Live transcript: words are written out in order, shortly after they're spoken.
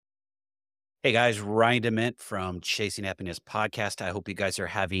Hey guys, Ryan Dement from Chasing Happiness Podcast. I hope you guys are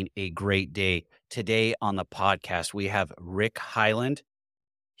having a great day. Today on the podcast, we have Rick Heyland.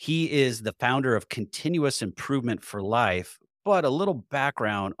 He is the founder of Continuous Improvement for Life, but a little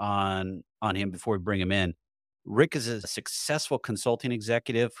background on him before we bring him in. Rick is a successful consulting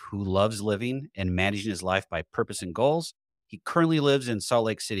executive who loves living and managing his life by purpose and goals. He currently lives in Salt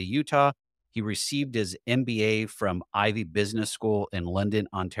Lake City, Utah. He received his MBA from Ivy Business School in London,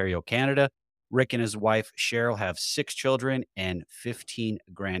 Ontario, Canada. Rick and his wife, Cheryl, have 6 children and 15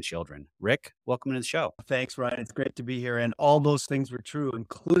 grandchildren. Rick, welcome to the show. Thanks, Ryan. It's great to be here. And all those things were true,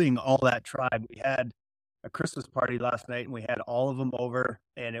 including all that tribe. We had a Christmas party last night and we had all of them over,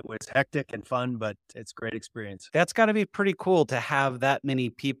 and it was hectic and fun, but it's a great experience. That's got to be pretty cool to have that many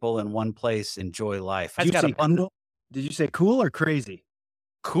people in one place enjoy life. Did I've you got a say cool? Did you say cool or crazy?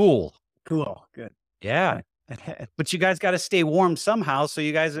 cool. Cool. Good. Yeah. But you guys got to stay warm somehow. So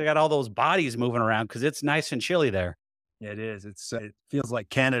you guys have got all those bodies moving around because it's nice and chilly there. It is. It feels like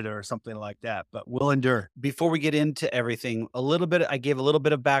Canada or something like that, but we'll endure. Before we get into everything, I gave a little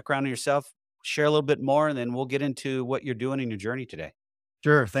bit of background on yourself, share a little bit more, and then we'll get into what you're doing in your journey today.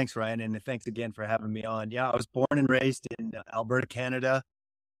 Sure. Thanks, Ryan. And thanks again for having me on. Yeah, I was born and raised in Alberta, Canada.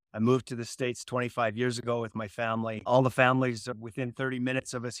 I moved to the States 25 years ago with my family. All the families are within 30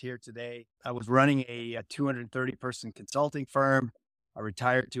 minutes of us here today. I was running a 230 person consulting firm. I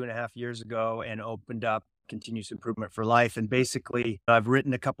retired 2.5 years ago and opened up Continuous Improvement for Life. And basically, I've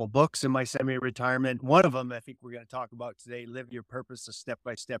written a couple books in my semi-retirement. One of them, I think we're going to talk about today, Live Your Purpose, a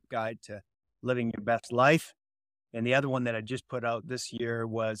step-by-step guide to living your best life. And the other one that I just put out this year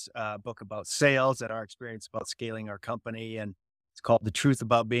was a book about sales and our experience about scaling our company. And it's called The Truth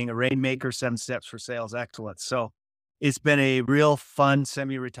About Being a Rainmaker, 7 Steps for Sales Excellence. So it's been a real fun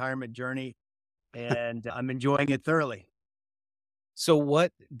semi-retirement journey, and I'm enjoying it thoroughly. So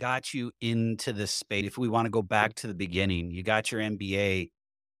what got you into this space? If we want to go back to the beginning, you got your MBA.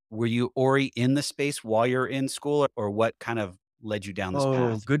 Were you already in the space while you're in school, or what kind of led you down this Oh,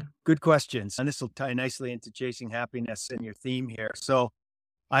 path? good questions. And this will tie nicely into chasing happiness and your theme here. So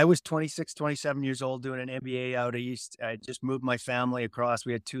I was 26, 27 years old doing an MBA out east. I just moved my family across.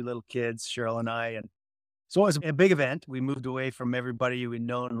 We had 2 little kids, Cheryl and I. And so it was a big event. We moved away from everybody we'd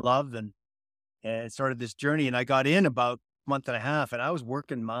known and loved and started this journey. And I got in about a month and a half and I was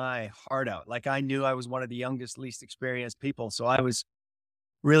working my heart out. Like I knew I was one of the youngest, least experienced people. So I was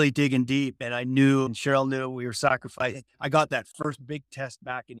really digging deep, and I knew, and Cheryl knew, we were sacrificing. I got that first big test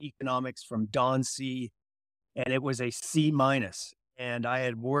back in economics from Don C, and it was a C minus. And I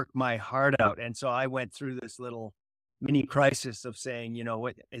had worked my heart out. And so I went through this little mini crisis of saying,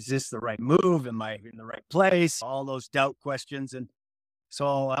 what, is this the right move? Am I in the right place? All those doubt questions. And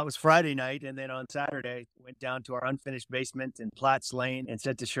so that was Friday night. And then on Saturday, went down to our unfinished basement in Platts Lane and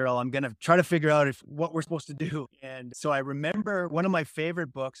said to Cheryl, I'm going to try to figure out what we're supposed to do. And so I remember one of my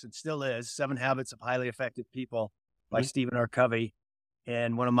favorite books, it still is, 7 Habits of Highly Effective People by Mhm. Stephen R. Covey,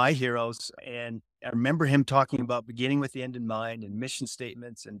 and one of my heroes. And I remember him talking about beginning with the end in mind and mission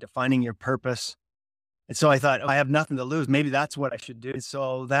statements and defining your purpose. And so I thought, I have nothing to lose. Maybe that's what I should do. And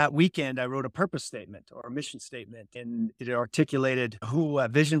so that weekend, I wrote a purpose statement or a mission statement, and it articulated a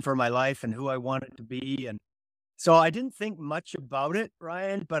vision for my life and who I wanted to be. And so I didn't think much about it,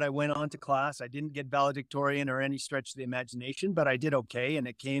 Ryan, but I went on to class. I didn't get valedictorian or any stretch of the imagination, but I did okay. And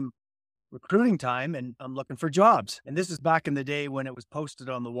it came recruiting time and I'm looking for jobs. And this is back in the day when it was posted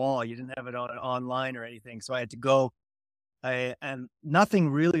on the wall. You didn't have it online or anything. So I had to go. And nothing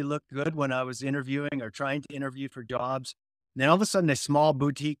really looked good when I was interviewing or trying to interview for jobs. And then all of a sudden, a small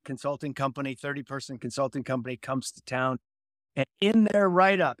boutique consulting company, 30-person consulting company comes to town. And in their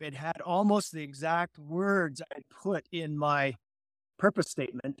write-up, it had almost the exact words I put in my purpose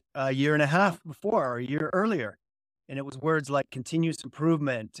statement a year and a half before or a year earlier. And it was words like continuous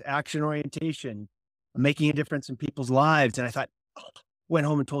improvement, action orientation, making a difference in people's lives. And I thought, went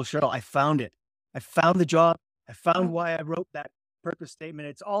home and told Cheryl, I found it. I found the job. I found why I wrote that purpose statement.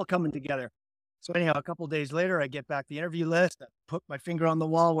 It's all coming together. So anyhow, a couple of days later, I get back the interview list. I put my finger on the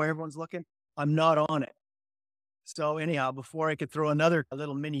wall where everyone's looking. I'm not on it. So anyhow, before I could throw a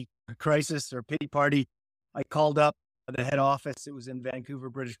little mini crisis or pity party, I called up the head office. It was in Vancouver,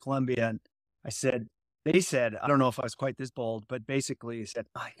 British Columbia. And they said, I don't know if I was quite this bold, but basically they said,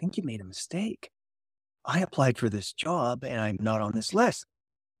 I think you made a mistake. I applied for this job and I'm not on this list.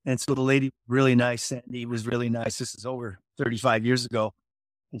 And so the lady, really nice, Sandy, was really nice. This is over 35 years ago.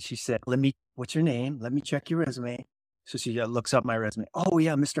 And she said, what's your name? Let me check your resume. So she looks up my resume. Oh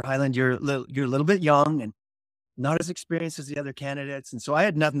yeah, Mr. Heyland, you're a little bit young and not as experienced as the other candidates. And so I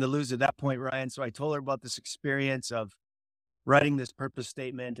had nothing to lose at that point, Ryan. So I told her about this experience of writing this purpose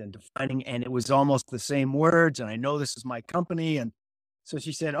statement and defining, and it was almost the same words. And I know this is my company. And so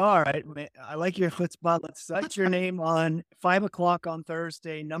she said, all right, I like your chutzpah. Let's write your name on 5 o'clock on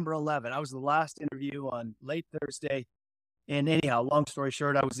Thursday, number 11. I was the last interview on late Thursday. And anyhow, long story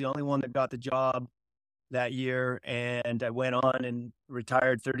short, I was the only one that got the job that year. And I went on and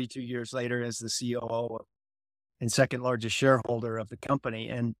retired 32 years later as the COO and second largest shareholder of the company.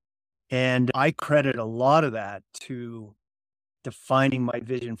 And I credit a lot of that to defining my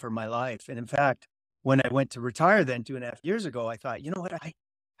vision for my life. And in fact, when I went to retire then 2.5 years ago, I thought, you know what? I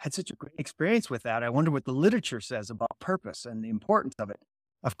had such a great experience with that. I wonder what the literature says about purpose and the importance of it.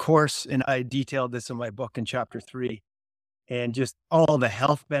 Of course, and I detailed this in my book in chapter 3, and just all the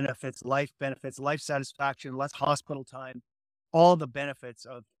health benefits, life satisfaction, less hospital time, all the benefits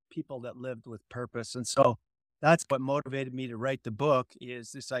of people that lived with purpose. And so that's what motivated me to write the book,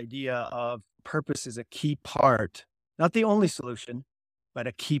 is this idea of purpose is a key part, not the only solution, but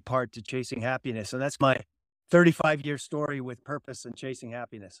a key part to chasing happiness. And that's my 35-year story with purpose and chasing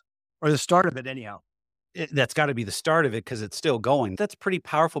happiness, or the start of it anyhow. That's gotta be the start of it because it's still going. That's pretty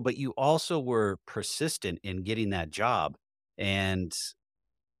powerful, but you also were persistent in getting that job, and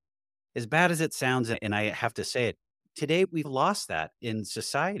as bad as it sounds, and I have to say it, today we've lost that in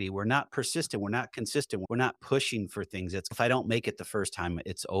society. We're not persistent, we're not consistent, we're not pushing for things. It's if I don't make it the first time,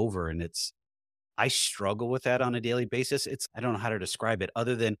 it's over, and it's I struggle with that on a daily basis. It's I don't know how to describe it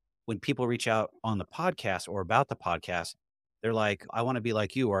other than when people reach out on the podcast or about the podcast, they're like, "I wanna be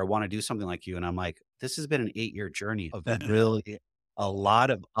like you," or, "I wanna do something like you," and I'm like, "This has been an 8-year journey of really a lot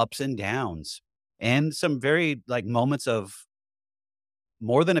of ups and downs and some very, like, moments of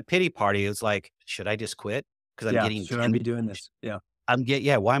more than a pity party." It's like, "Should I just quit? Because 'Cause I'm Yeah. getting Should I 10 be doing this? Yeah.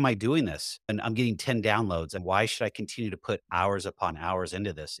 yeah, why am I doing this? And I'm getting 10 downloads, and why should I continue to put hours upon hours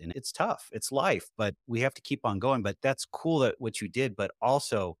into this? And it's tough. It's life, but we have to keep on going. But that's cool that what you did, but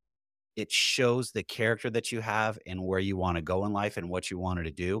also it shows the character that you have and where you want to go in life and what you wanted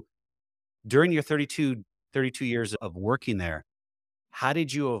to do. During your 32 years of working there, how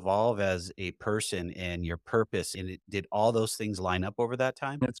did you evolve as a person and your purpose? And did all those things line up over that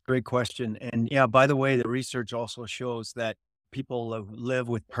time? That's a great question. And yeah, by the way, the research also shows that people who live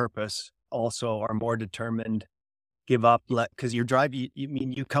with purpose also are more determined, give up, because you're driving,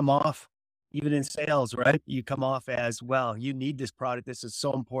 you come off, even in sales, right? You come off as, well, you need this product. This is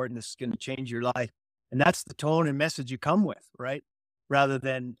so important. This is going to change your life. And that's the tone and message you come with, right? Rather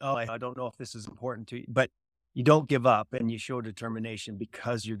than, oh, I don't know if this is important to you, but you don't give up and you show determination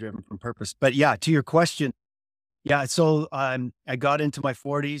because you're driven from purpose. But yeah, to your question, yeah, so I got into my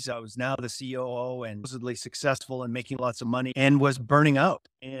 40s. I was now the COO and supposedly successful and making lots of money, and was burning out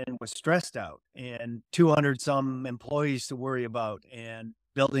and was stressed out, and 200 some employees to worry about, and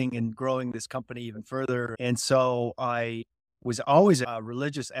building and growing this company even further. And so I was always a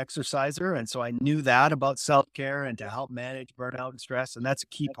religious exerciser. And so I knew that about self-care and to help manage burnout and stress. And that's a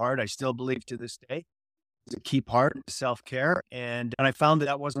key part. I still believe to this day is a key part of self-care. And I found that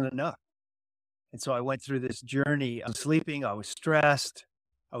that wasn't enough. And so I went through this journey of sleeping. I was stressed.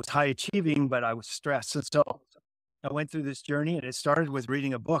 I was high achieving, but I was stressed. And so I went through this journey, and it started with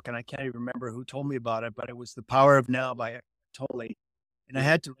reading a book. And I can't even remember who told me about it, but it was The Power of Now by Tolle. And I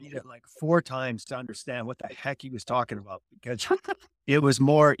had to read it like 4 times to understand what the heck he was talking about, because it was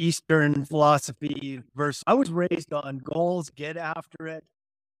more Eastern philosophy versus I was raised on goals, get after it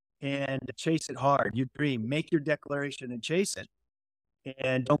and chase it hard. You dream, make your declaration and chase it,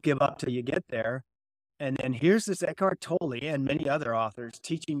 and don't give up till you get there. And then here's this Eckhart Tolle and many other authors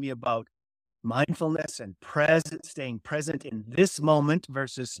teaching me about mindfulness and staying present in this moment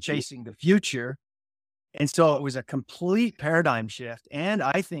versus chasing the future. And so it was a complete paradigm shift. And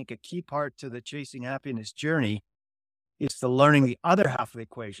I think a key part to the chasing happiness journey is the learning the other half of the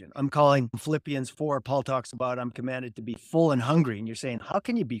equation. I'm calling Philippians 4. Paul talks about, I'm commanded to be full and hungry. And you're saying, how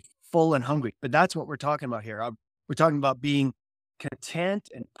can you be full and hungry? But that's what we're talking about here. We're talking about being content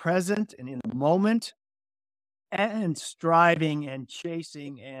and present and in the moment, and striving and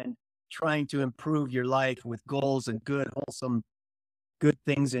chasing and trying to improve your life with goals and good, wholesome, good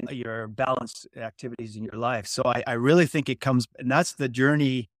things in your balanced activities in your life. So I really think it comes, and that's the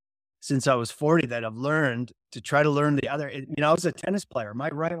journey since I was 40 that I've learned to try to learn the other. I was a tennis player. My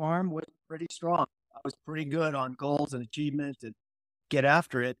right arm was pretty strong. I was pretty good on goals and achievement and get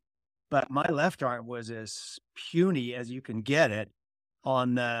after it. But my left arm was as puny as you can get it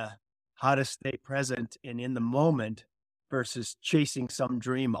on how to stay present and in the moment versus chasing some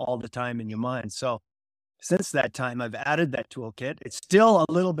dream all the time in your mind. So since that time, I've added that toolkit. It's still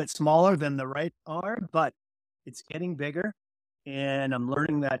a little bit smaller than the right arm, but it's getting bigger. And I'm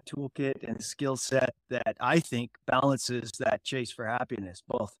learning that toolkit and skill set that I think balances that chase for happiness,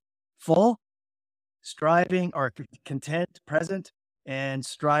 both full, striving or content, present, and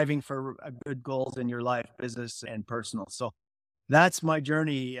striving for good goals in your life, business and personal. So that's my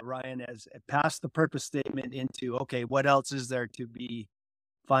journey, Ryan, as past the purpose statement into, okay, what else is there to be,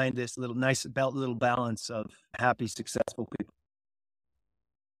 find this little nice about little balance of happy, successful people.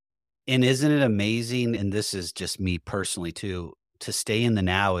 And isn't it amazing, and this is just me personally too, to stay in the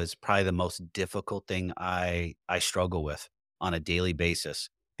now is probably the most difficult thing I struggle with on a daily basis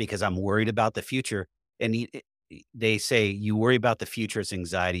because I'm worried about the future. And they say you worry about the future, it's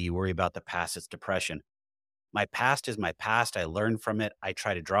anxiety. You worry about the past, it's depression. My past is my past. I learn from it. I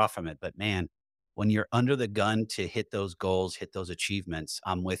try to draw from it. But man, when you're under the gun to hit those goals, hit those achievements,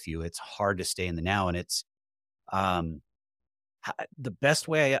 I'm with you. It's hard to stay in the now. And it's um, the best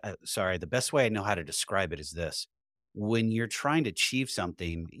way I know how to describe it is this. When you're trying to achieve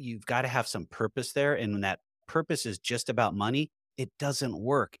something, you've got to have some purpose there. And when that purpose is just about money, it doesn't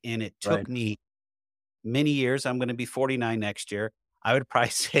work. And it Right. took me many years. I'm going to be 49 next year. I would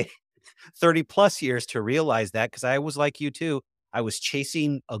probably say 30 plus years to realize that because I was like you too. I was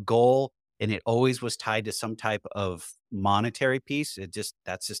chasing a goal and it always was tied to some type of monetary piece.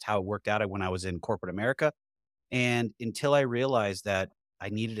 That's just how it worked out when I was in corporate America. And until I realized that I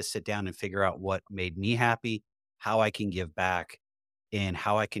needed to sit down and figure out what made me happy, how I can give back, and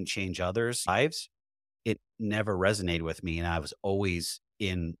how I can change others' lives, it never resonated with me. And I was always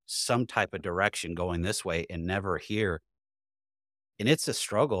in some type of direction going this way and never here. And it's a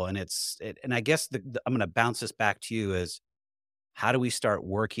struggle. And I guess I'm going to bounce this back to you is how do we start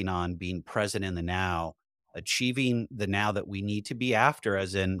working on being present in the now, achieving the now that we need to be after,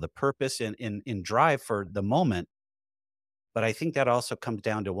 as in the purpose and drive for the moment. But I think that also comes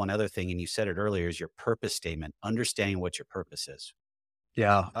down to one other thing, and you said it earlier, is your purpose statement, understanding what your purpose is.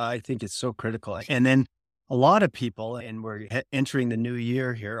 Yeah, I think it's so critical. And then a lot of people, and we're entering the new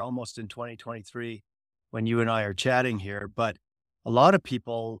year here, almost in 2023, when you and I are chatting here, but a lot of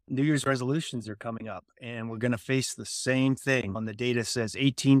people, New Year's resolutions are coming up, and we're going to face the same thing. On the data says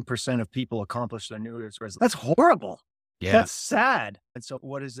 18% of people accomplish their New Year's resolution. That's horrible. Yeah. That's sad. And so,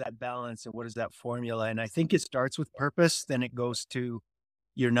 what is that balance and what is that formula? And I think it starts with purpose, then it goes to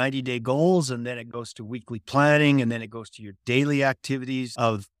your 90-day goals, and then it goes to weekly planning, and then it goes to your daily activities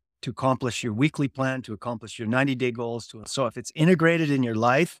of to accomplish your weekly plan, to accomplish your 90-day goals. So if it's integrated in your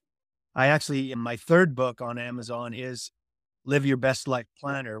life, I actually, in my third book on Amazon is Live Your Best Life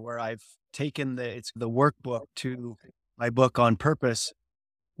Planner, where I've taken it's the workbook to my book on purpose,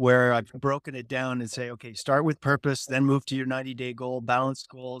 where I've broken it down and say, okay, start with purpose, then move to your 90-day goal, balanced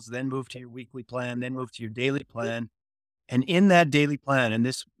goals, then move to your weekly plan, then move to your daily plan. And in that daily plan, and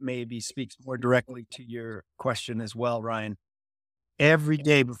this maybe speaks more directly to your question as well, Ryan, every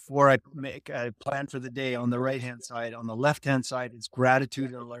day before I make a plan for the day on the right-hand side, on the left-hand side, it's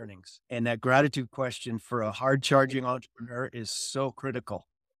gratitude and learnings. And that gratitude question for a hard charging entrepreneur is so critical.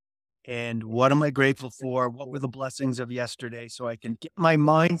 And what am I grateful for? What were the blessings of yesterday? So I can get my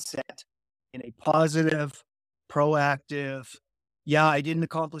mindset in a positive, proactive, yeah, I didn't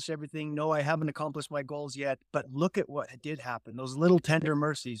accomplish everything. No, I haven't accomplished my goals yet, but look at what did happen. Those little tender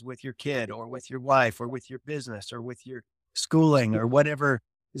mercies with your kid or with your wife or with your business or with your schooling or whatever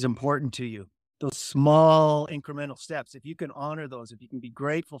is important to you. Those small incremental steps, if you can honor those, if you can be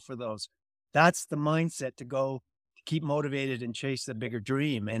grateful for those, that's the mindset to go keep motivated and chase the bigger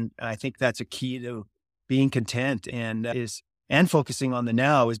dream. And I think that's a key to being content and focusing on the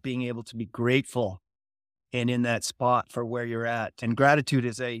now is being able to be grateful and in that spot for where you're at. And gratitude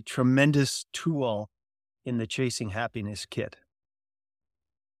is a tremendous tool in the chasing happiness kit.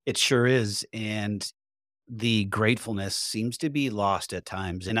 It sure is. And the gratefulness seems to be lost at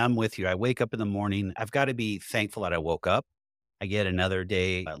times. And I'm with you. I wake up in the morning. I've got to be thankful that I woke up. I get another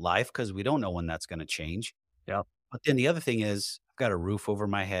day at life because we don't know when that's going to change. Yeah. But then the other thing is, I've got a roof over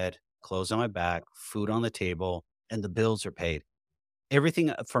my head, clothes on my back, food on the table, and the bills are paid.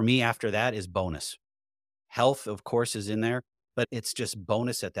 Everything for me after that is bonus. Health, of course, is in there, but it's just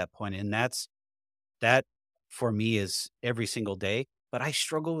bonus at that point. And that for me is every single day. But I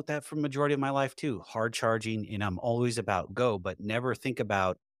struggle with that for majority of my life too. Hard charging, and I'm always about go, but never think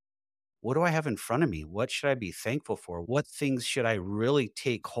about what do I have in front of me? What should I be thankful for? What things should I really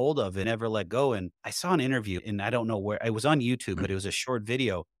take hold of and never let go? And I saw an interview, and I don't know where it was on YouTube, but it was a short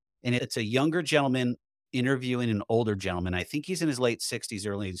video. And it's a younger gentleman interviewing an older gentleman. I think he's in his late 60s,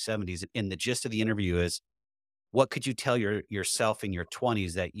 early 70s. And the gist of the interview is what could you tell yourself in your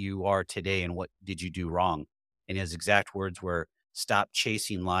 20s that you are today, and what did you do wrong? And his exact words were, stop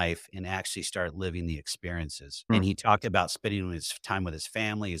chasing life and actually start living the experiences. Hmm. And he talked about spending his time with his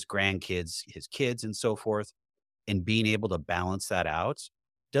family, his grandkids, his kids, and so forth, and being able to balance that out.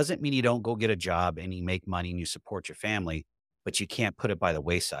 Doesn't mean you don't go get a job and you make money and you support your family, but you can't put it by the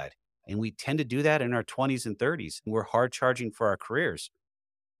wayside. And we tend to do that in our 20s and 30s. We're hard charging for our careers.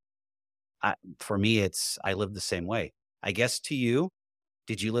 For me, I live the same way. I guess to you,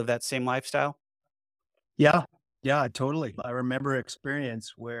 did you live that same lifestyle? Yeah. Yeah, totally. I remember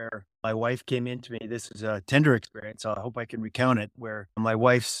experience where my wife came into me. This is a tender experience. I hope I can recount it. Where my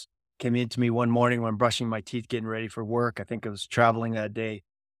wife's came into me one morning when I'm brushing my teeth, getting ready for work. I think I was traveling that day.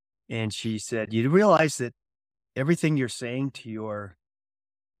 And she said, "You realize that everything you're saying to your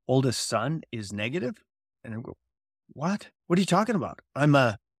oldest son is negative?" And I go, "What? What are you talking about? I'm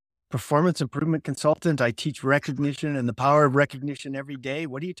a performance improvement consultant. I teach recognition and the power of recognition every day.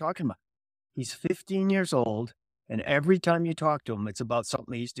 What are you talking about? He's 15 years old, and every time you talk to him, it's about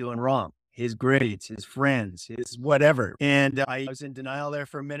something he's doing wrong. His grades, his friends, his whatever." And I was in denial there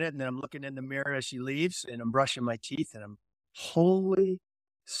for a minute, and then I'm looking in the mirror as she leaves, and I'm brushing my teeth, and I'm, holy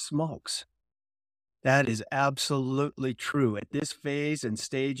smokes. That is absolutely true at this phase and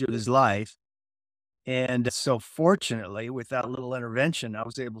stage of his life. And so fortunately, with that little intervention, I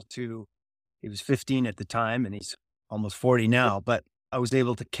was able to, he was 15 at the time and he's almost 40 now, but I was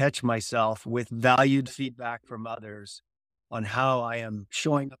able to catch myself with valued feedback from others on how I am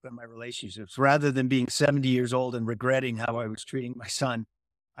showing up in my relationships rather than being 70 years old and regretting how I was treating my son.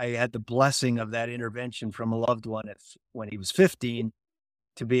 I had the blessing of that intervention from a loved one when he was 15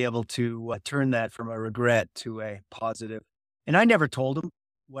 to be able to turn that from a regret to a positive. And I never told him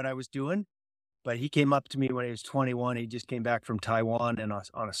what I was doing, but he came up to me when he was 21. He just came back from Taiwan and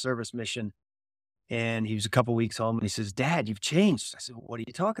on a service mission. And he was a couple weeks home and he says, "Dad, you've changed." I said, "What are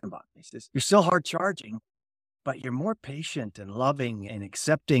you talking about?" He says, "You're still hard charging, but you're more patient and loving and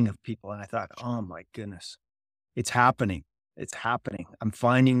accepting of people." And I thought, oh my goodness, it's happening. It's happening. I'm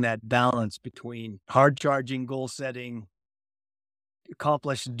finding that balance between hard charging, goal setting,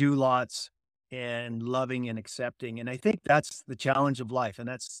 accomplish do lots, and loving and accepting. And I think that's the challenge of life. And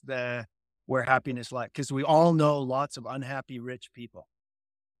that's where happiness lies. Because we all know lots of unhappy rich people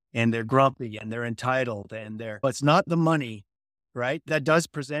and they're grumpy and they're entitled but it's not the money, right? That does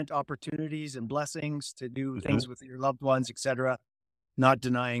present opportunities and blessings to do Mhm. things with your loved ones, etc. Not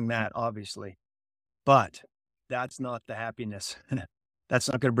denying that, obviously. But that's not the happiness. That's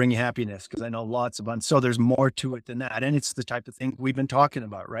not going to bring you happiness because I know lots of so there's more to it than that. And it's the type of thing we've been talking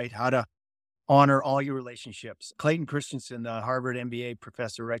about, right? How to honor all your relationships. Clayton Christensen, the Harvard MBA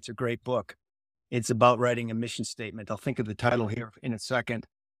professor, writes a great book. It's about writing a mission statement. I'll think of the title here in a second.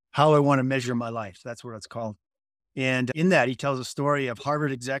 How I Want to Measure My Life. That's what it's called. And in that, he tells a story of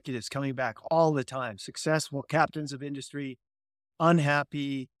Harvard executives coming back all the time, successful captains of industry,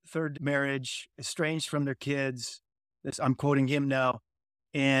 unhappy, third marriage, estranged from their kids. I'm quoting him now.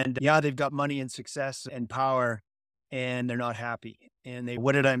 And yeah, they've got money and success and power, and they're not happy. And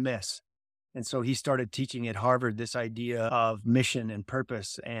what did I miss? And so he started teaching at Harvard this idea of mission and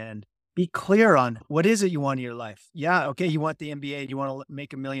purpose and be clear on what is it you want in your life. Yeah, okay, you want the MBA, you want to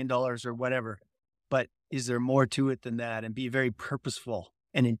make $1 million or whatever, but is there more to it than that? And be very purposeful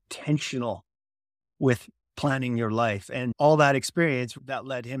and intentional with planning your life. And all that experience that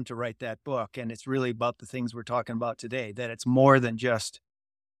led him to write that book. And it's really about the things we're talking about today, that it's more than just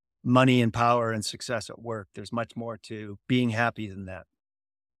money and power and success at work. There's much more to being happy than that.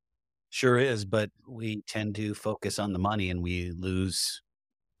 Sure is, but we tend to focus on the money and we lose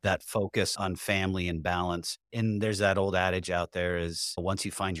that focus on family and balance. And there's that old adage out there is once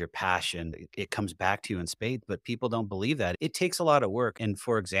you find your passion, it comes back to you in spades, but people don't believe that. It takes a lot of work. And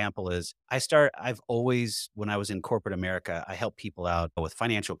for example, I've always, when I was in corporate America, I helped people out with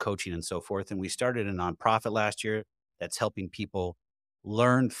financial coaching and so forth. And we started a nonprofit last year that's helping people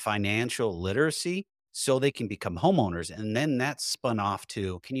learn financial literacy so they can become homeowners. And then that spun off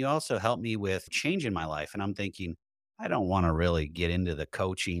to, can you also help me with change in my life? And I'm thinking, I don't want to really get into the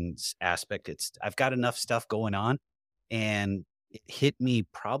coaching aspect. I've got enough stuff going on, and it hit me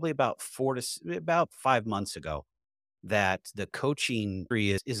probably about 5 months ago that the coaching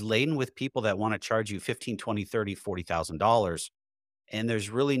tree is laden with people that want to charge you 15, 20, 30, $40,000. And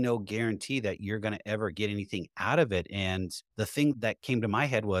there's really no guarantee that you're going to ever get anything out of it. And the thing that came to my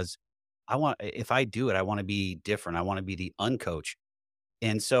head was, if I do it, I want to be different. I want to be the uncoach.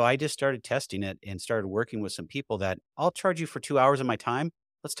 And so I just started testing it and started working with some people that I'll charge you for 2 hours of my time.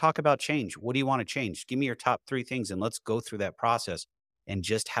 Let's talk about change. What do you want to change? Give me your top 3 things and let's go through that process and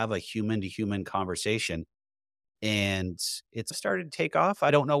just have a human to human conversation. And it's started to take off.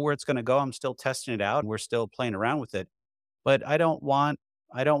 I don't know where it's going to go. I'm still testing it out and we're still playing around with it. but I don't want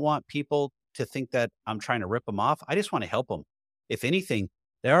people to think that I'm trying to rip them off. I just want to help them. If anything,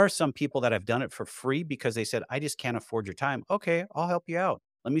 there are some people that have done it for free because they said, "I just can't afford your time." Okay, I'll help you out.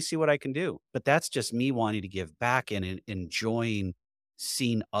 Let me see what I can do. But that's just me wanting to give back and enjoying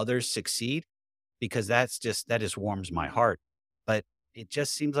seeing others succeed because that just warms my heart. But it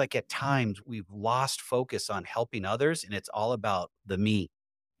just seems like at times we've lost focus on helping others and it's all about the me.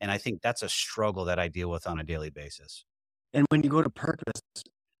 And I think that's a struggle that I deal with on a daily basis. And when you go to Purpose,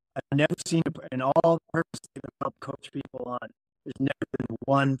 I've never seen in all Purpose they've helped coach people on. There's never been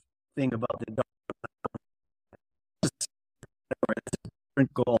one thing about the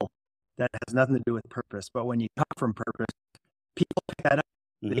different goal that has nothing to do with purpose. But when you come from purpose, people pick that up.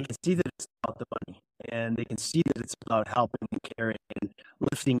 They Mhm. can see that it's about the money, and they can see that it's about helping and caring and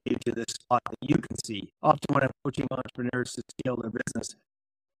lifting you to the spot that you can see. Often when I'm coaching entrepreneurs to scale their business,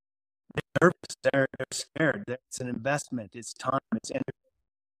 they're nervous, they're scared. It's an investment, it's time, it's energy,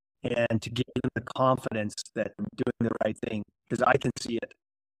 and to give them the confidence that I'm doing the right thing because I can see it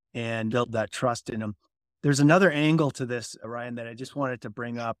and build that trust in them. There's another angle to this, Ryan, that I just wanted to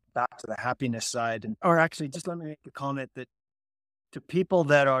bring up back to the happiness side. And, or actually, just let me make a comment that to people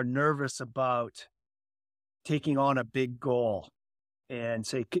that are nervous about taking on a big goal and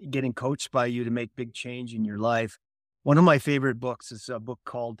say getting coached by you to make big change in your life. One of my favorite books is a book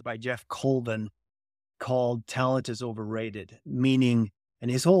called by Jeff Colvin called Talent is Overrated, meaning,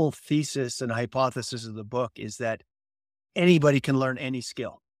 and his whole thesis and hypothesis of the book is that anybody can learn any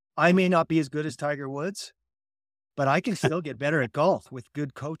skill. I may not be as good as Tiger Woods, but I can still get better at golf with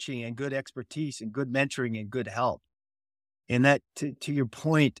good coaching and good expertise and good mentoring and good help. And that, to your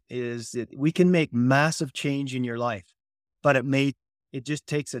point, is that we can make massive change in your life, but it just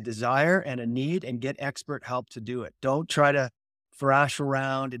takes a desire and a need and get expert help to do it. Don't try to thrash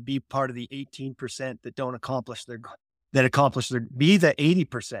around and be part of the 18% that don't accomplish be the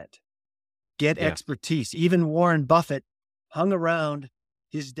 80%. Get Yeah. expertise. Even Warren Buffett hung around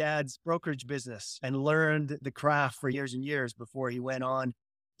his dad's brokerage business and learned the craft for years and years before he went on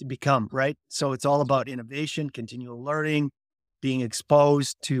to become, right? So it's all about innovation, continual learning, being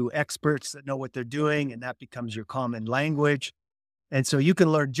exposed to experts that know what they're doing, and that becomes your common language. And so you can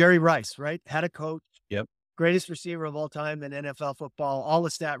learn. Jerry Rice, right? Had a coach, Yep. greatest receiver of all time in NFL football, all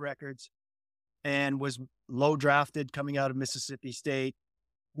the stat records, and was low drafted coming out of Mississippi State,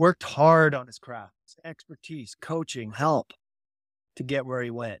 worked hard on his craft, expertise, coaching, help to get where he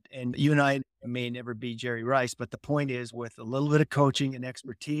went. And you and I may never be Jerry Rice, but the point is with a little bit of coaching and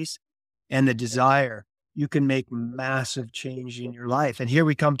expertise and the desire, you can make massive change in your life. And here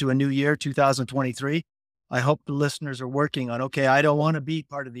we come to a new year, 2023. I hope the listeners are working on, okay, I don't want to be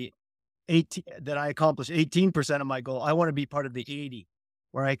part of the 18 that I accomplish 18% of my goal. I want to be part of the 80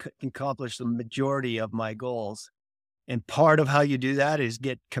 where I can accomplish the majority of my goals. And part of how you do that is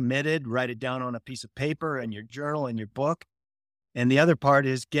get committed, write it down on a piece of paper in your journal, in your book. And the other part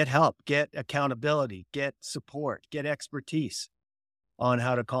is get help, get accountability, get support, get expertise on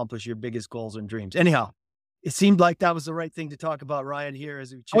how to accomplish your biggest goals and dreams. Anyhow, it seemed like that was the right thing to talk about, Ryan, here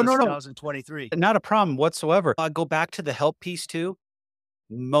as we Oh, chase no, no, 2023. not a problem whatsoever. I go back to the help piece too.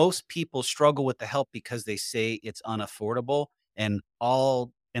 Most people struggle with the help because they say it's unaffordable and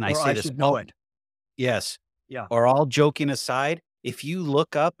I Or say I this should know all it. yes, Yeah. or all joking aside, if you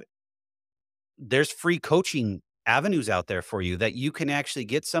look up, there's free coaching avenues out there for you that you can actually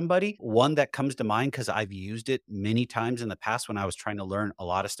get somebody. One that comes to mind because I've used it many times in the past when I was trying to learn a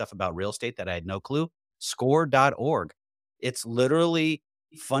lot of stuff about real estate that I had no clue, score.org. It's literally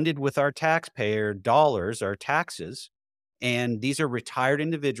funded with our taxpayer dollars, our taxes. And these are retired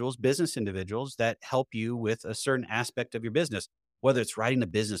individuals, business individuals that help you with a certain aspect of your business, whether it's writing a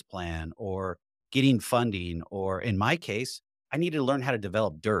business plan or getting funding, or in my case, I needed to learn how to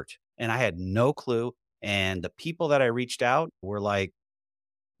develop dirt and I had no clue. And the people that I reached out were like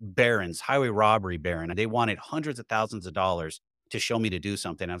barons, highway robbery baron. They wanted hundreds of thousands of dollars to show me to do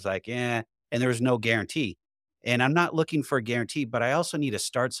something. I was like, yeah. And there was no guarantee. And I'm not looking for a guarantee, but I also need to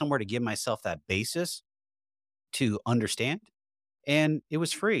start somewhere to give myself that basis to understand. And it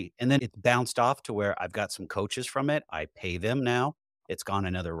was free. And then it bounced off to where I've got some coaches from it. I pay them now. It's gone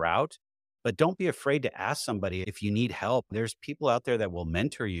another route. But don't be afraid to ask somebody if you need help. There's people out there that will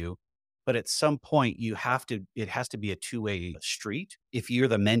mentor you. But at some point, it has to be a two-way street. If you're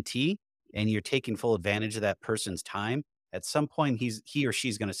the mentee and you're taking full advantage of that person's time, at some point, he or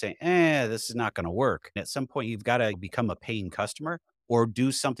she's going to say, this is not going to work. At some point, you've got to become a paying customer or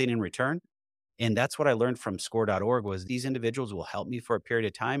do something in return. And that's what I learned from score.org was these individuals will help me for a period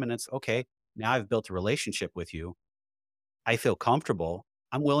of time. And it's okay. Now I've built a relationship with you. I feel comfortable.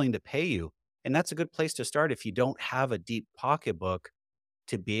 I'm willing to pay you. And that's a good place to start if you don't have a deep pocketbook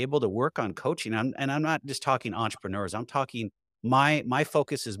to be able to work on coaching. And I'm not just talking entrepreneurs. I'm talking my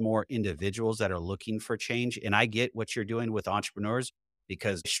focus is more individuals that are looking for change. And I get what you're doing with entrepreneurs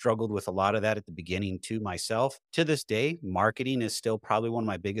because I struggled with a lot of that at the beginning too myself. To this day, marketing is still probably one of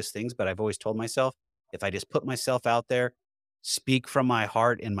my biggest things, but I've always told myself if I just put myself out there, speak from my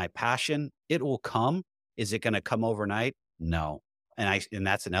heart and my passion, it will come. Is it going to come overnight? No. And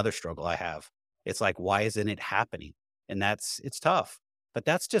that's another struggle I have. It's like, why isn't it happening? And it's tough. But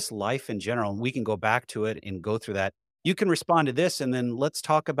that's just life in general, and we can go back to it and go through that. You can respond to this, and then let's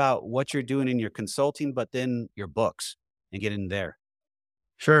talk about what you're doing in your consulting, but then your books and get in there.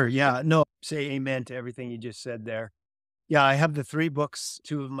 Sure. Yeah. No, say amen to everything you just said there. Yeah, I have the 3 books,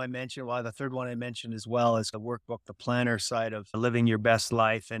 2 of them I mentioned, while the 3rd one I mentioned as well is the workbook, the planner side of living your best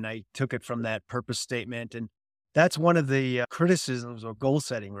life, and I took it from that purpose statement, and that's one of the criticisms of goal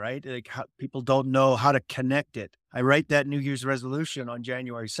setting, right? Like, how people don't know how to connect it. I write that New Year's resolution on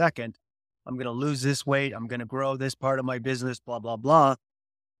January 2nd. I'm gonna lose this weight, I'm gonna grow this part of my business, blah, blah, blah,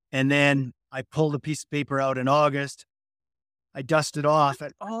 and then I pulled a piece of paper out in August, I dust it off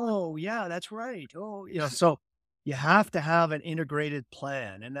and, "Oh, yeah, that's right. Oh," so you have to have an integrated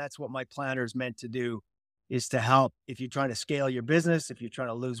plan, and that's what my planner is meant to do, is to help if you're trying to scale your business, if you're trying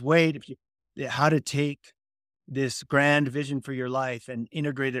to lose weight, if you how to take this grand vision for your life and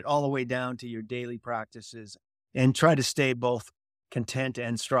integrate it all the way down to your daily practices and try to stay both content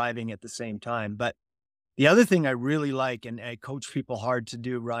and striving at the same time. But the other thing I really like, and I coach people hard to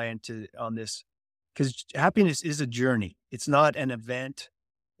do, Ryan, to on this, because happiness is a journey. It's not an event.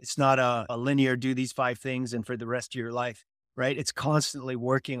 It's not a linear do these 5 things and for the rest of your life, right? It's constantly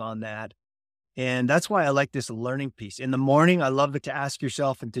working on that. And that's why I like this learning piece. In the morning, I love it to ask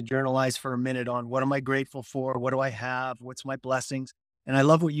yourself and to journalize for a minute on what am I grateful for? What do I have? What's my blessings? And I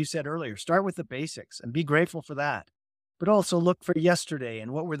love what you said earlier. Start with the basics and be grateful for that. But also look for yesterday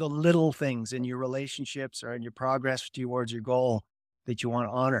and what were the little things in your relationships or in your progress towards your goal that you want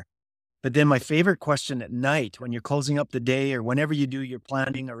to honor. But then my favorite question at night when you're closing up the day or whenever you do your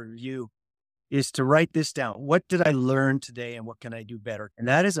planning or review is to write this down. What did I learn today and what can I do better? And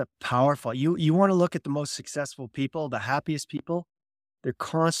that is a powerful, you want to look at the most successful people, the happiest people. They're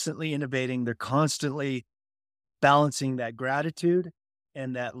constantly innovating. They're constantly balancing that gratitude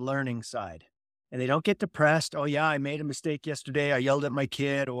and that learning side. And they don't get depressed. Oh yeah, I made a mistake yesterday. I yelled at my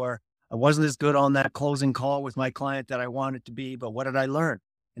kid, or I wasn't as good on that closing call with my client that I wanted to be, but what did I learn?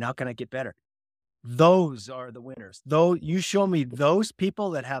 And how can I get better? Those are the winners. Though you show me those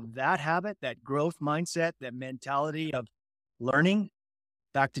people that have that habit, that growth mindset, that mentality of learning,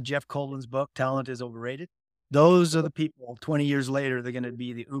 back to Jeff Colin's book, Talent is Overrated. Those are the people 20 years later, they're going to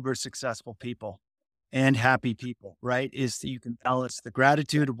be the uber successful people and happy people, right? Is that you can balance the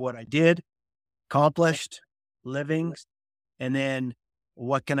gratitude of what I did, accomplished, living, and then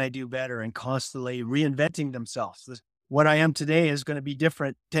what can I do better and constantly reinventing themselves. What I am today is going to be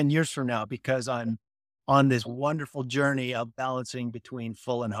different 10 years from now because I'm on this wonderful journey of balancing between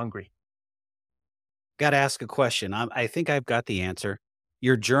full and hungry. Got to ask a question. I think I've got the answer.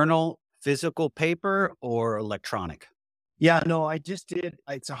 Your journal, physical paper or electronic? Yeah, no, I just did.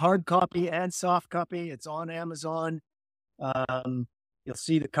 It's a hard copy and soft copy. It's on Amazon. Um, you'll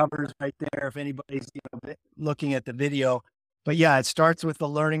see the covers right there if anybody's looking at the video. But yeah, it starts with the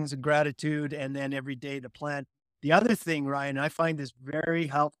learnings and gratitude, and then every day the plan. The other thing, Ryan, I find this very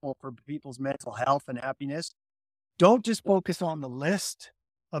helpful for people's mental health and happiness. Don't just focus on the list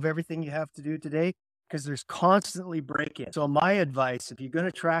of everything you have to do today, because there's constantly break-in. So my advice, if you're going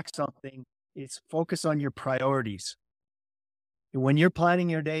to track something, is focus on your priorities. When you're planning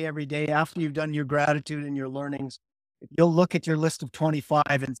your day every day, after you've done your gratitude and your learnings, you'll look at your list of 25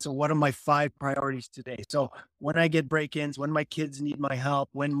 and so what are my 5 priorities today? So when I get break-ins, when my kids need my help,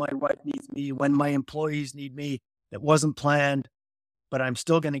 when my wife needs me, when my employees need me, that wasn't planned, but I'm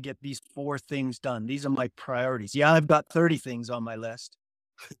still going to get these 4 things done. These are my priorities. Yeah, I've got 30 things on my list,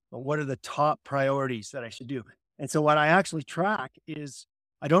 but what are the top priorities that I should do? And so what I actually track is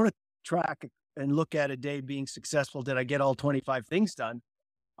I don't track and look at a day being successful. Did I get all 25 things done?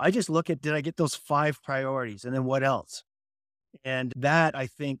 I just look at, did I get those 5 priorities? And then what else? And that, I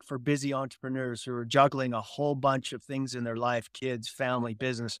think, for busy entrepreneurs who are juggling a whole bunch of things in their life, kids, family,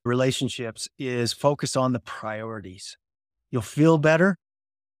 business, relationships, is focus on the priorities. You'll feel better.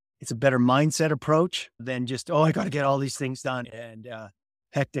 It's a better mindset approach than just, oh, I got to get all these things done and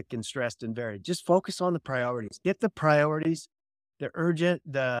hectic and stressed and varied. Just focus on the priorities. Get the priorities, the urgent,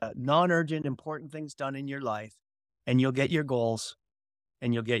 the non-urgent, important things done in your life, and you'll get your goals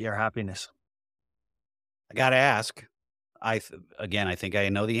and you'll get your happiness. I got to ask, Again, I think I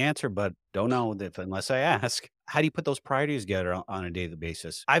know the answer, but don't know if unless I ask. How do you put those priorities together on a daily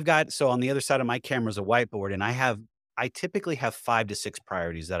basis? So on the other side of my camera is a whiteboard, and I typically have 5 to 6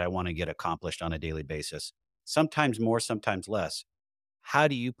 priorities that I wanna get accomplished on a daily basis. Sometimes more, sometimes less. How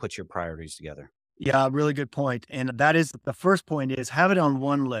do you put your priorities together? Yeah, really good point. And that is the first point is have it on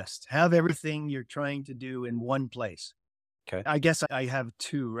one list. Have everything you're trying to do in one place. Okay. I guess I have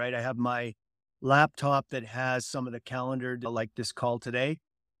two, right? I have my laptop that has some of the calendar like this call today,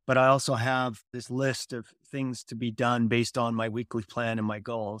 but I also have this list of things to be done based on my weekly plan and my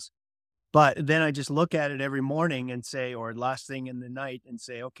goals. But then I just look at it every morning and say, or last thing in the night and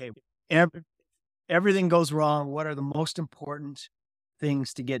say, okay, ev- everything goes wrong. What are the most important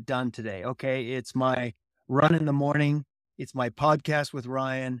things to get done today? Okay, it's my run in the morning, it's my podcast with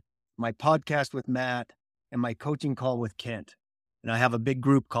Ryan, my podcast with Matt, and my coaching call with Kent. And I have a big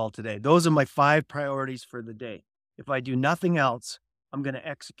group call today. Those are my 5 priorities for the day. If I do nothing else, I'm going to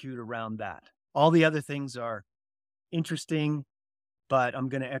execute around that. All the other things are interesting, but I'm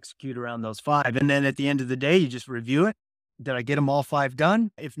going to execute around those 5. And then at the end of the day, you just review it. Did I get them all 5 done?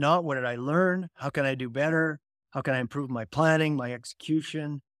 If not, what did I learn? How can I do better? How can I improve my planning, my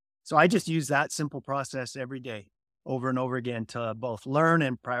execution? So I just use that simple process every day over and over again to both learn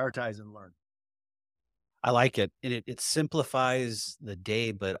and prioritize and learn. I like it. And it simplifies the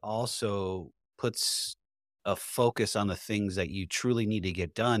day, but also puts a focus on the things that you truly need to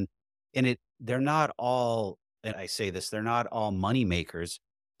get done. And they're not all, and I say this, they're not all money makers,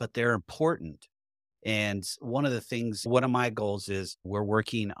 but they're important. And one of my goals is we're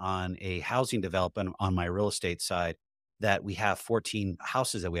working on a housing development on my real estate side that we have 14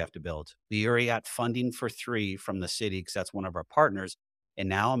 houses that we have to build. We already got funding for 3 from the city because that's one of our partners. And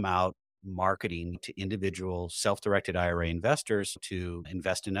now I'm out marketing to individual self-directed IRA investors to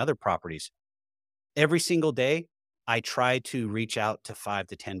invest in other properties. Every single day, I try to reach out to 5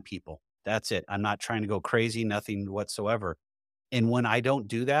 to 10 people. That's it. I'm not trying to go crazy, nothing whatsoever. And when I don't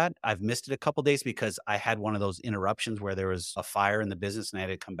do that, I've missed it a couple days because I had one of those interruptions where there was a fire in the business and I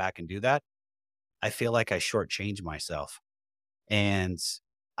had to come back and do that. I feel like I shortchanged myself. And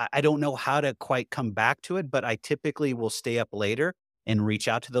I don't know how to quite come back to it, but I typically will stay up later and reach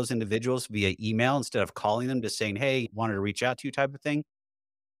out to those individuals via email instead of calling them, just saying, hey, wanted to reach out to you type of thing.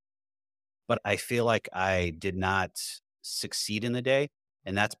 But I feel like I did not succeed in the day.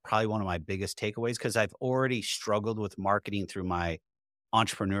 And that's probably one of my biggest takeaways because I've already struggled with marketing through my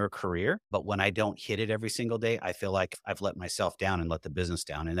entrepreneur career. But when I don't hit it every single day, I feel like I've let myself down and let the business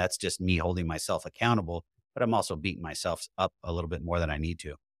down. And that's just me holding myself accountable. But I'm also beating myself up a little bit more than I need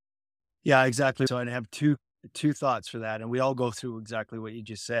to. Yeah, exactly. So I have two thoughts for that, and we all go through exactly what you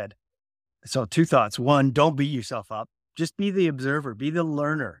just said. So 2 thoughts. 1, don't beat yourself up. Just be the observer, be the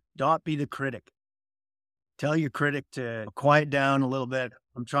learner, don't be the critic. Tell your critic to quiet down a little bit.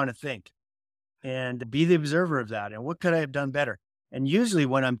 I'm trying to think and be the observer of that. And what could I have done better? And usually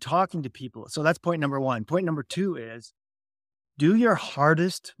when I'm talking to people, so that's point number 1. Point number 2 is do your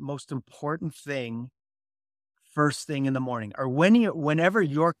hardest, most important thing first thing in the morning or whenever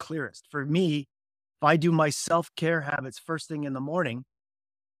you're clearest. For me, if I do my self-care habits first thing in the morning,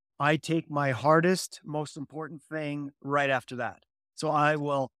 I take my hardest, most important thing right after that. So I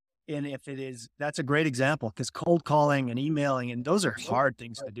will, and if it is, that's a great example because cold calling and emailing, and those are hard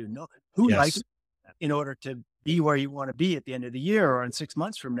things to do. No, who likes Yes. that? In order to be where you want to be at the end of the year or in 6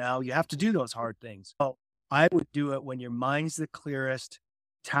 months from now, you have to do those hard things. So I would do it when your mind's the clearest,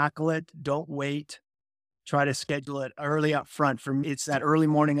 tackle it, don't wait. Try to schedule it early up front. For me, it's that early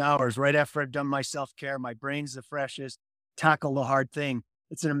morning hours, right after I've done my self-care, my brain's the freshest, tackle the hard thing.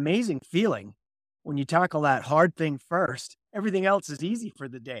 It's an amazing feeling when you tackle that hard thing first. Everything else is easy for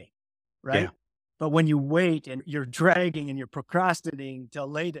the day, Yeah. right? But when you wait and you're dragging and you're procrastinating till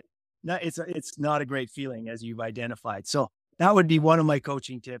late, it's not a great feeling as you've identified. So that would be one of my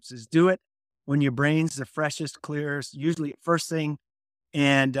coaching tips is do it when your brain's the freshest, clearest, usually first thing.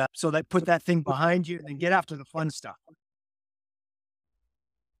 And so that put that thing behind you and then get after the fun stuff.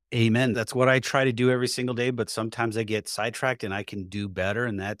 Amen. That's what I try to do every single day, but sometimes I get sidetracked and I can do better.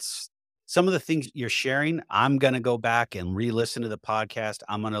 And that's some of the things you're sharing. I'm going to go back and re-listen to the podcast.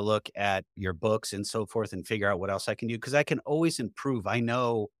 I'm going to look at your books and so forth and figure out what else I can do because I can always improve. I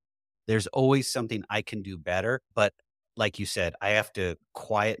know there's always something I can do better, but like you said, I have to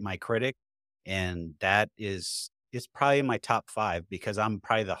quiet my critic, and that is probably in my top 5 because I'm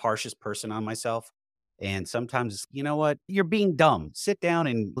probably the harshest person on myself. And sometimes, you know what? You're being dumb. Sit down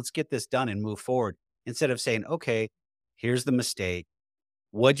and let's get this done and move forward instead of saying, okay, here's the mistake.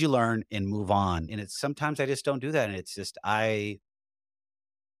 What'd you learn and move on? And it's sometimes I just don't do that. And it's just, my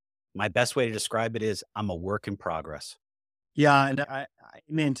best way to describe it is I'm a work in progress. Yeah, and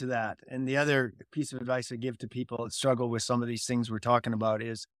I'm into that. And the other piece of advice I give to people that struggle with some of these things we're talking about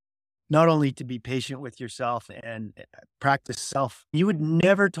is not only to be patient with yourself and practice self. You would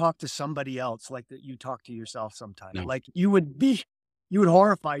never talk to somebody else like that you talk to yourself sometimes. No. Like you would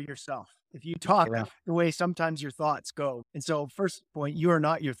horrify yourself if you talk Yeah. the way sometimes your thoughts go. And so, first point, you are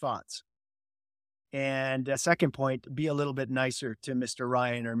not your thoughts. And second point, be a little bit nicer to Mr.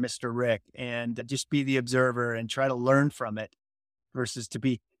 Ryan or Mr. Rick and just be the observer and try to learn from it versus to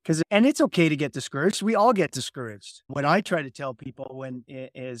be because and it's okay to get discouraged. We all get discouraged. What I try to tell people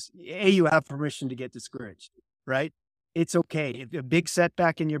is A, you have permission to get discouraged, right? It's okay. If a big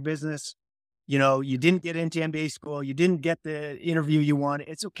setback in your business, you didn't get into MBA school, you didn't get the interview you wanted,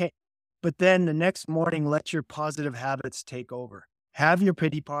 it's okay. But then the next morning, let your positive habits take over. Have your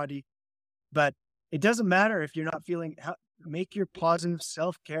pity party, but it doesn't matter if you're not feeling, make your positive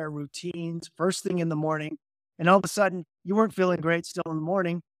self-care routines first thing in the morning. And all of a sudden you weren't feeling great still in the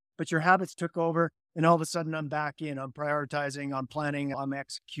morning, but your habits took over. And all of a sudden I'm back in, I'm prioritizing, I'm planning, I'm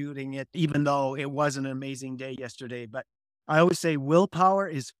executing it, even though it wasn't an amazing day yesterday. But I always say willpower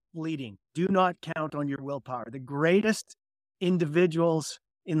is fleeting. Do not count on your willpower. The greatest individuals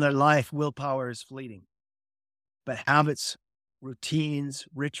in their life, willpower is fleeting, but habits, routines,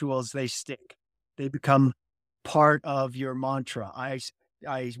 rituals, they stick. They become part of your mantra. I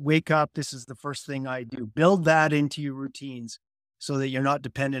wake up, this is the first thing I do. Build that into your routines so that you're not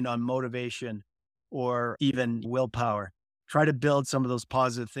dependent on motivation or even willpower. Try to build some of those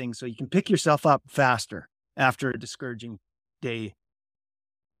positive things so you can pick yourself up faster after a discouraging day.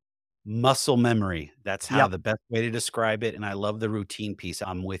 Muscle memory. That's how Yep. the best way to describe it, and I love the routine piece.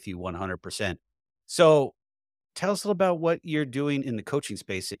 I'm with you 100%. So, tell us a little about what you're doing in the coaching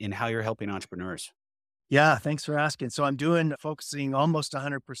space and how you're helping entrepreneurs. Yeah, thanks for asking. So I'm focusing almost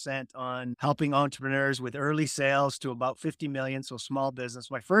 100% on helping entrepreneurs with early sales to about 50 million. So small business.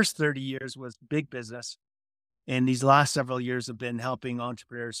 My first 30 years was big business. And these last several years have been helping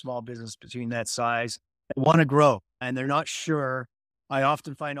entrepreneurs, small business between that size, that want to grow and they're not sure. I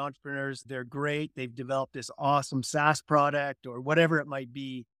often find entrepreneurs, they're great. They've developed this awesome SaaS product or whatever it might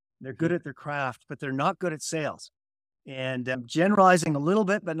be. They're good Mhm. at their craft, but they're not good at sales. And I'm generalizing a little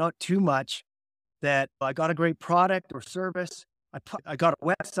bit, but not too much that I got a great product or service. I got a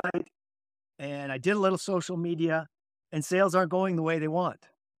website and I did a little social media and sales aren't going the way they want.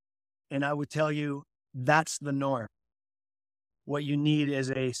 And I would tell you that's the norm. What you need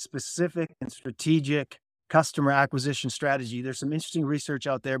is a specific and strategic customer acquisition strategy. There's some interesting research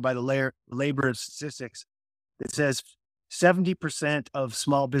out there by the labor of statistics that says 70% of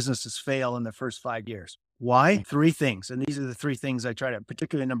small businesses fail in the first 5 years. Why? Three things. And these are the three things I try to,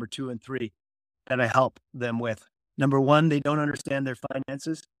 particularly number two and three, that I help them with. Number one, they don't understand their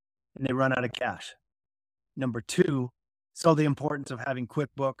finances and they run out of cash. Number two, so the importance of having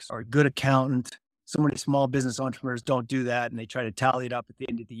QuickBooks or a good accountant. So many small business entrepreneurs don't do that and they try to tally it up at the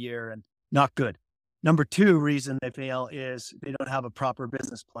end of the year and not good. Number two reason they fail is they don't have a proper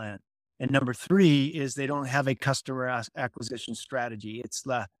business plan. And number three is they don't have a customer acquisition strategy. It's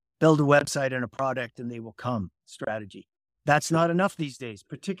the build a website and a product and they will come strategy. That's not enough these days,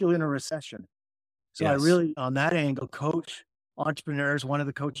 particularly in a recession. So I Yes. really, on that angle, coach entrepreneurs. One of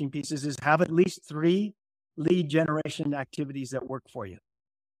the coaching pieces is have at least three lead generation activities that work for you.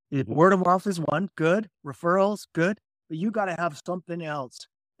 If word of mouth is one, good. Referrals, good. But you got to have something else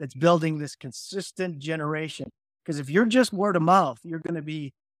that's building this consistent generation. Because if you're just word of mouth, you're going to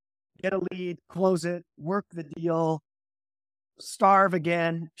be get a lead, close it, work the deal, starve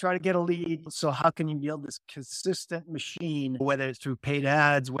again, try to get a lead. So how can you build this consistent machine, whether it's through paid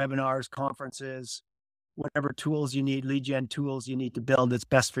ads, webinars, conferences, whatever tools you need, lead gen tools you need to build that's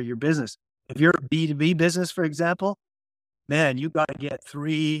best for your business. If you're a B2B business, for example, man, you got to get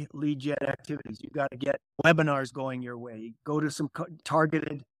three lead gen activities. You got to get webinars going your way. Go to some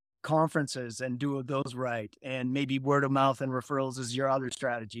targeted conferences and do those right. And maybe word of mouth and referrals is your other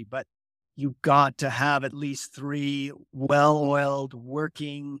strategy. But you got to have at least three well-oiled,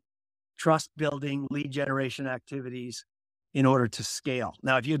 working, trust-building lead generation activities in order to scale.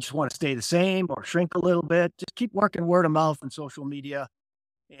 Now, if you just want to stay the same or shrink a little bit, just keep working word of mouth and social media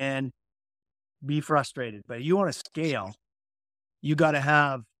and be frustrated. But if you want to scale, you got to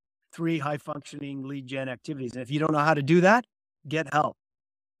have three high functioning lead gen activities. And if you don't know how to do that, get help.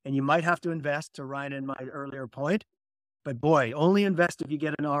 And you might have to invest, to Ryan and my earlier point, but boy, only invest if you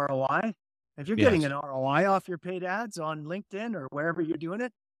get an ROI. If you're getting Yes. an ROI off your paid ads on LinkedIn or wherever you're doing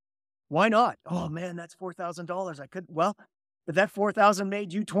it, why not? Oh man, that's $4,000. But that 4,000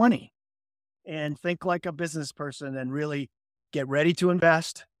 made you 20. And think like a business person and really get ready to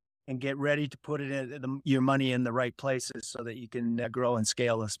invest and get ready to put it in your money in the right places so that you can grow and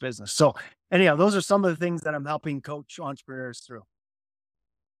scale this business. So anyhow, those are some of the things that I'm helping coach entrepreneurs through.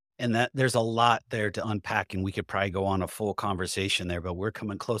 And that there's a lot there to unpack, and we could probably go on a full conversation there, but we're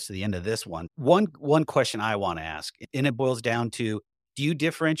coming close to the end of this one. One question I want to ask, and it boils down to, do you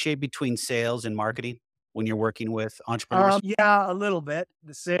differentiate between sales and marketing when you're working with entrepreneurs? Yeah, a little bit.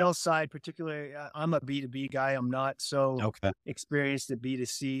 The sales side, particularly, I'm a B2B guy. I'm not so Okay. experienced at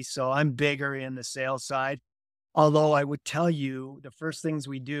B2C, so I'm bigger in the sales side. Although I would tell you the first things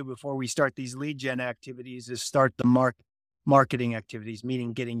we do before we start these lead gen activities is start the marketing activities,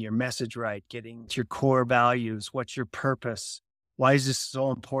 meaning getting your message right, getting your core values, what's your purpose, why is this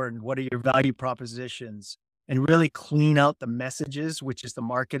so important, what are your value propositions, and really clean out the messages, which is the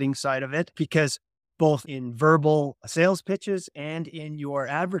marketing side of it. Because both in verbal sales pitches and in your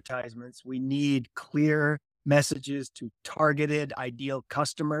advertisements, we need clear messages to targeted ideal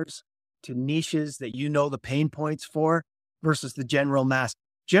customers, to niches that you know the pain points for versus the general mass.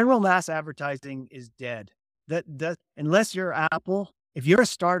 General mass advertising is dead. That unless you're Apple, if you're a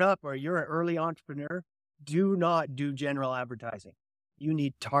startup or you're an early entrepreneur, do not do general advertising. You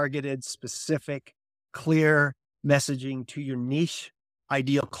need targeted, specific, clear messaging to your niche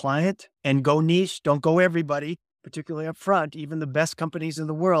ideal client, and go niche. Don't go everybody, particularly up front. Even the best companies in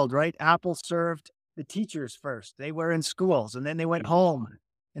the world, right? Apple served the teachers first. They were in schools and then they went home.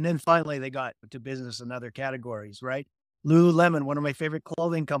 And then finally they got to business and other categories, right? Lululemon, one of my favorite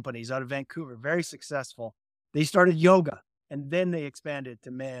clothing companies out of Vancouver, very successful. They started yoga and then they expanded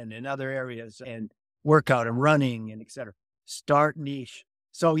to men and other areas and workout and running and et cetera. Start niche.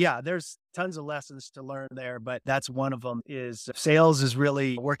 So yeah, there's tons of lessons to learn there, but that's one of them. Is sales is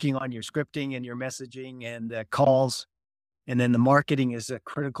really working on your scripting and your messaging and the calls. And then the marketing is a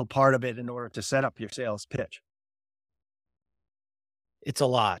critical part of it in order to set up your sales pitch. It's a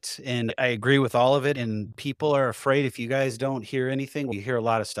lot, and I agree with all of it, and people are afraid if you guys don't hear anything, you hear a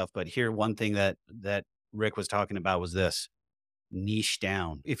lot of stuff, but here one thing that Rick was talking about was this: niche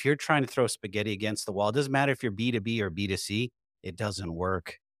down. If you're trying to throw spaghetti against the wall, it doesn't matter if you're B2B or B2C, it doesn't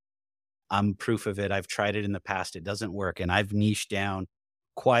work. I'm proof of it. I've tried it in the past. It doesn't work. And I've niched down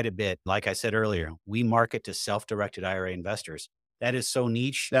quite a bit. Like I said earlier, we market to self-directed IRA investors. That is so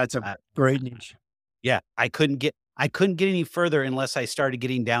niche. That's a great niche. Yeah, I couldn't get any further unless I started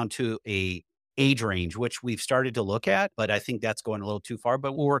getting down to a age range, which we've started to look at, but I think that's going a little too far,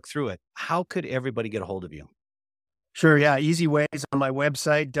 but we'll work through it. How could everybody get a hold of you? Sure. Yeah. Easy ways on my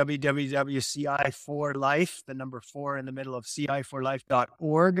website, www.ci4life, the number 4 in the middle of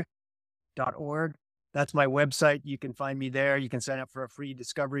ci4life.org. That's my website. You can find me there. You can sign up for a free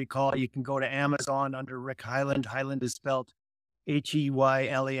discovery call. You can go to Amazon under Rick Heyland. Heyland is spelled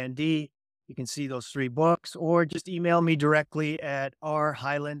Heyland. You can see those 3 books, or just email me directly at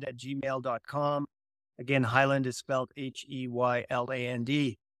rheyland@gmail.com. Again, Heyland is spelled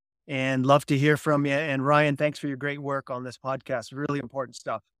Heyland. And love to hear from you. And Ryan, thanks for your great work on this podcast. Really important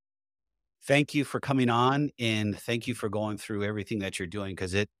stuff. Thank you for coming on, and thank you for going through everything that you're doing,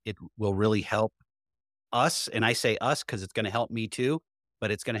 because it will really help us. And I say us because it's going to help me too,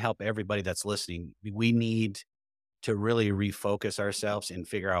 but it's going to help everybody that's listening. We need to really refocus ourselves and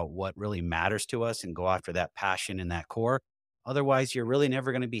figure out what really matters to us and go after that passion and that core. Otherwise, you're really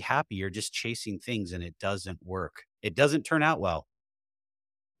never going to be happy. You're just chasing things and it doesn't work. It doesn't turn out well.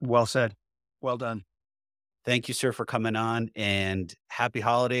 Well said. Well done. Thank you, sir, for coming on, and happy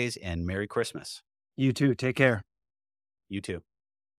holidays and Merry Christmas. You too. Take care. You too.